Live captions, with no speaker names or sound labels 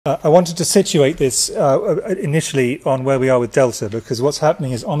I wanted to situate this initially on where we are with Delta, because what's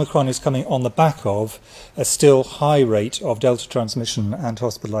happening is Omicron is coming on the back of a still high rate of Delta transmission and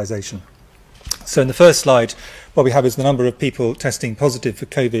hospitalisation. So in the first slide, what we have is the number of people testing positive for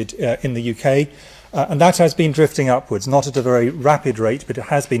COVID in the UK, and that has been drifting upwards, not at a very rapid rate, but it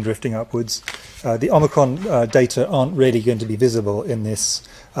has been drifting upwards. The Omicron data aren't really going to be visible in this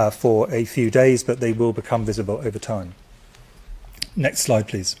for a few days, but they will become visible over time. Next slide,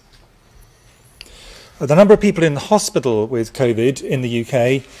 please. The number of people in the hospital with COVID in the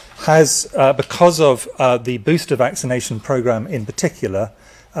UK has, because of the booster vaccination programme in particular,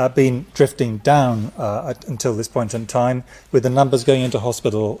 been drifting down until this point in time, with the numbers going into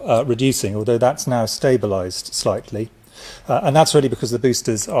hospital reducing, although that's now stabilised slightly. And that's really because the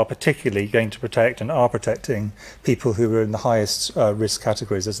boosters are particularly going to protect and are protecting people who are in the highest risk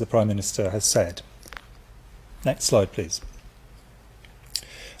categories, as the Prime Minister has said. Next slide, please.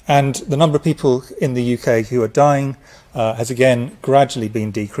 And the number of people in the UK who are dying has again gradually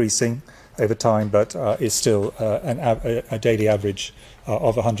been decreasing over time, but is still a daily average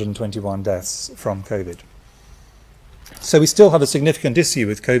of 121 deaths from COVID. So we still have a significant issue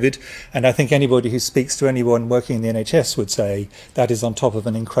with COVID, and I think anybody who speaks to anyone working in the NHS would say that is on top of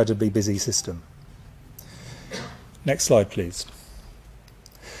an incredibly busy system. Next slide, please.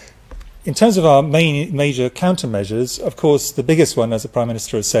 In terms of our major countermeasures, of course, the biggest one, as the Prime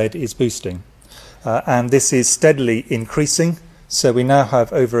Minister has said, is boosting. And this is steadily increasing. So we now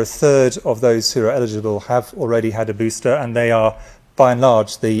have over a third of those who are eligible have already had a booster, and they are, by and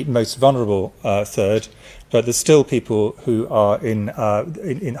large, the most vulnerable third. But there's still people who are in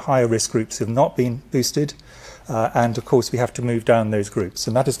higher risk groups who have not been boosted. And of course, we have to move down those groups.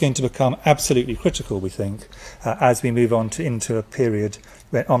 And that is going to become absolutely critical, we think, as we move on into a period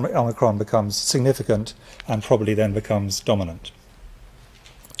where Omicron becomes significant and probably then becomes dominant.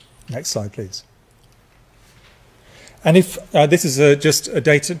 Next slide, please. And if this is just a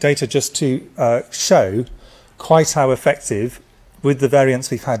data just to show quite how effective, with the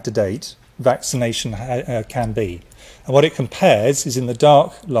variants we've had to date, vaccination can be. And what it compares is, in the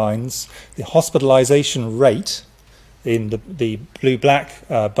dark lines, the hospitalisation rate in the blue-black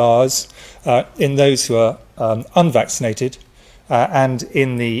bars in those who are unvaccinated, and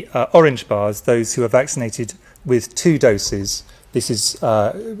in the orange bars, those who are vaccinated with 2 doses. This is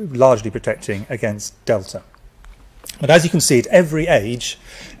largely protecting against Delta. But as you can see, at every age,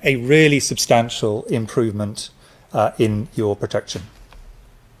 a really substantial improvement in your protection.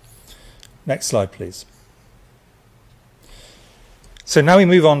 Next slide, please. So now we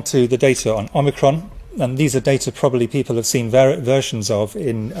move on to the data on Omicron, and these are data probably people have seen versions of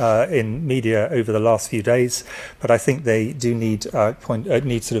in media over the last few days, but I think they do need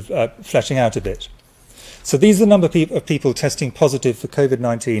fleshing out a bit. So these are the number of people testing positive for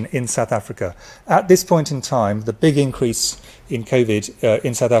COVID-19 in South Africa. At this point in time, the big increase in COVID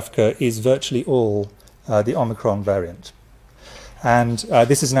in South Africa is virtually all the Omicron variant. And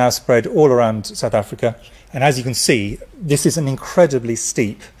this is now spread all around South Africa. And as you can see, this is an incredibly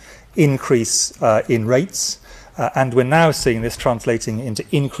steep increase in rates. And we're now seeing this translating into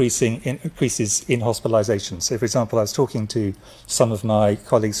increases in hospitalisation. So, for example, I was talking to some of my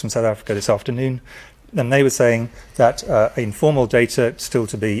colleagues from South Africa this afternoon, and they were saying that informal data still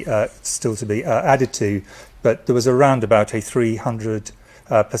to be added to, but there was around about a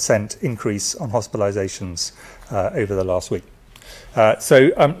 300% increase on hospitalisations over the last week.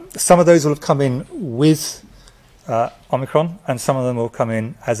 So some of those will have come in with Omicron, and some of them will come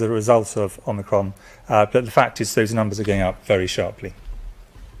in as a result of Omicron. But the fact is those numbers are going up very sharply.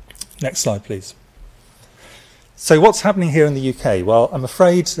 Next slide, please. So what's happening here in the UK? Well, I'm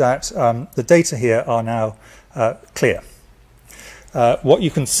afraid that the data here are now clear. What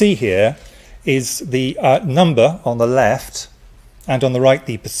you can see here is the number on the left, and on the right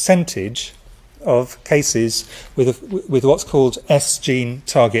the percentage of cases with what's called S gene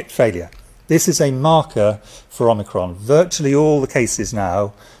target failure. This is a marker for Omicron. Virtually all the cases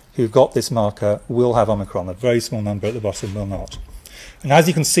now who've got this marker will have Omicron. A very small number at the bottom will not. And as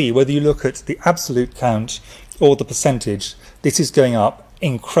you can see, whether you look at the absolute count or the percentage, this is going up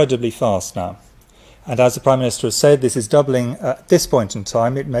incredibly fast now. And as the Prime Minister has said, this is doubling at this point in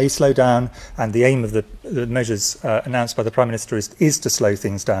time. It may slow down, and the aim of the measures announced by the Prime Minister is to slow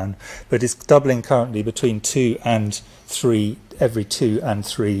things down, but it's doubling currently between 2 and 3, every 2 and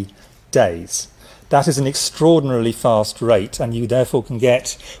 3 days. That is an extraordinarily fast rate, and you therefore can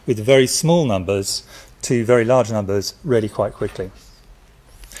get, with very small numbers to very large numbers, really quite quickly.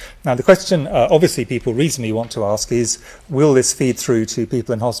 Now, the question obviously people reasonably want to ask is, will this feed through to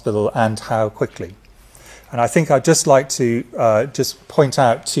people in hospital, and how quickly? And I think I'd just like to just point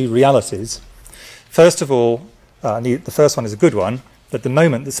out two realities. First of all, the first one is a good one. At the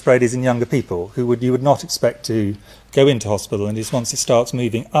moment, the spread is in younger people who you would not expect to go into hospital, and it's once it starts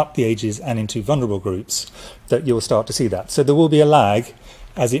moving up the ages and into vulnerable groups that you'll start to see that. So there will be a lag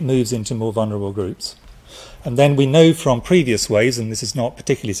as it moves into more vulnerable groups. And then we know from previous waves, and this is not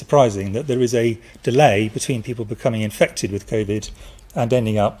particularly surprising, that there is a delay between people becoming infected with COVID and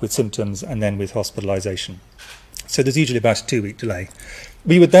ending up with symptoms and then with hospitalisation. So there's usually about a 2-week delay.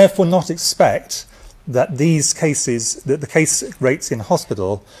 We would therefore not expect that these cases, that the case rates in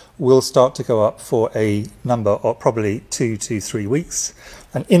hospital will start to go up for a number of probably 2 to 3 weeks.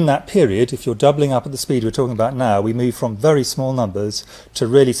 And in that period, if you're doubling up at the speed we're talking about now, we move from very small numbers to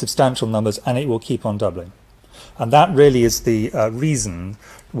really substantial numbers, and it will keep on doubling. And that really is the reason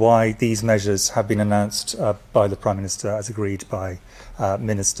why these measures have been announced by the Prime Minister as agreed by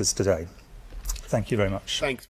ministers today. Thank you very much. Thanks.